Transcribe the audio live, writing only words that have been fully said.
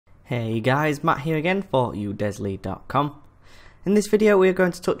Hey guys, Matt here again for udesly.com. In this video we are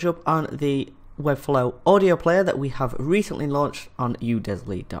going to touch up on the Webflow audio player that we have recently launched on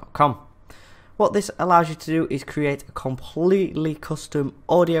udesly.com. What this allows you to do is create a completely custom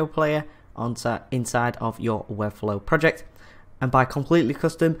audio player inside of your Webflow project. And by completely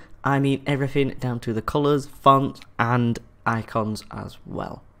custom, I mean everything down to the colors, fonts and icons as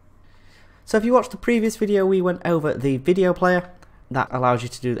well. So if you watched the previous video, we went over the video player. That allows you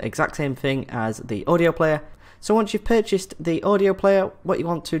to do the exact same thing as the audio player. So once you've purchased the audio player, what you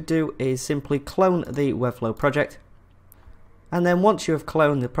want to do is simply clone the Webflow project. And then once you have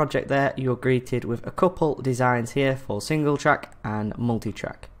cloned the project there, you're greeted with a couple designs here for single track and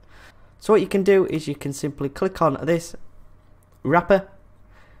multi-track. So what you can do is you can simply click on this wrapper,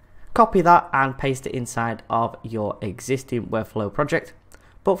 copy that and paste it inside of your existing Webflow project.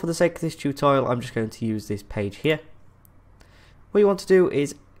 But for the sake of this tutorial, I'm just going to use this page here. What you want to do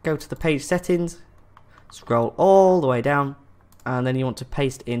is go to the page settings, scroll all the way down, and then you want to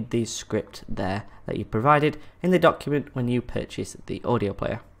paste in the script there that you provided in the document when you purchase the audio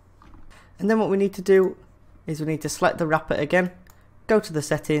player. And then what we need to do is we need to select the wrapper again, go to the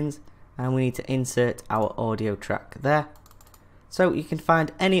settings, and we need to insert our audio track there. So you can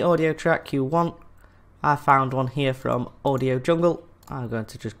find any audio track you want. I found one here from Audio Jungle. I'm going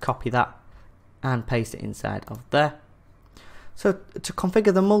to just copy that and paste it inside of there. So to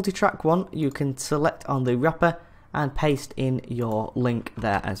configure the multi-track one, you can select on the wrapper and paste in your link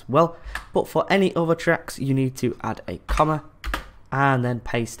there as well. But for any other tracks, you need to add a comma and then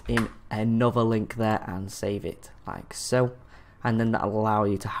paste in another link there and save it like so. And then that'll allow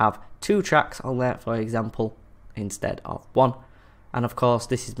you to have two tracks on there, for example, instead of one. And of course,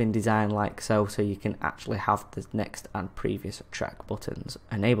 this has been designed like so you can actually have the next and previous track buttons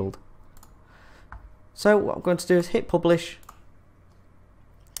enabled. So what I'm going to do is hit publish.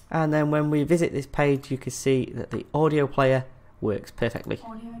 And then when we visit this page, you can see that the audio player works perfectly.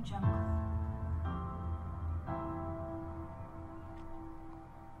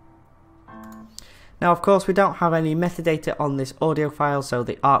 Now of course we don't have any metadata on this audio file, so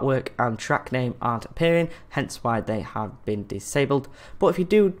the artwork and track name aren't appearing, hence why they have been disabled. But if you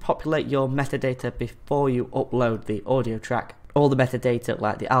do populate your metadata before you upload the audio track, all the metadata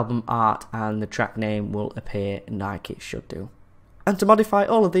like the album art and the track name will appear like it should do. And to modify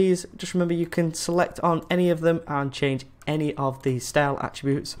all of these, just remember you can select on any of them and change any of the style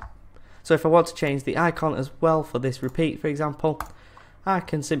attributes. So if I want to change the icon as well for this repeat, for example, I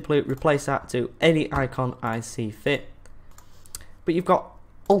can simply replace that to any icon I see fit. But you've got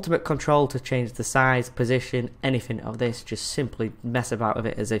ultimate control to change the size, position, anything of this. Just simply mess about with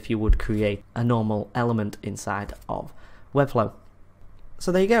it as if you would create a normal element inside of Webflow.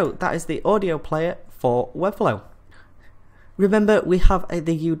 So there you go, that is the audio player for Webflow. Remember, we have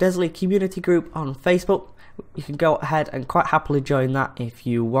the Udesly community group on Facebook. You can go ahead and quite happily join that if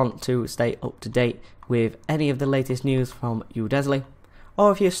you want to stay up to date with any of the latest news from Udesly.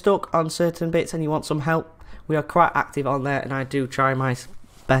 Or if you're stuck on certain bits and you want some help, we are quite active on there and I do try my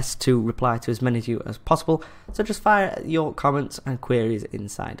best to reply to as many of you as possible. So just fire your comments and queries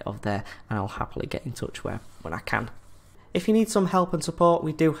inside of there and I'll happily get in touch when I can. If you need some help and support,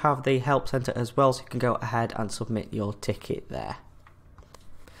 we do have the help centre as well, so you can go ahead and submit your ticket there.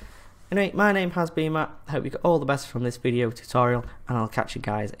 Anyway, my name has been Matt. I hope you got all the best from this video tutorial and I'll catch you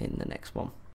guys in the next one.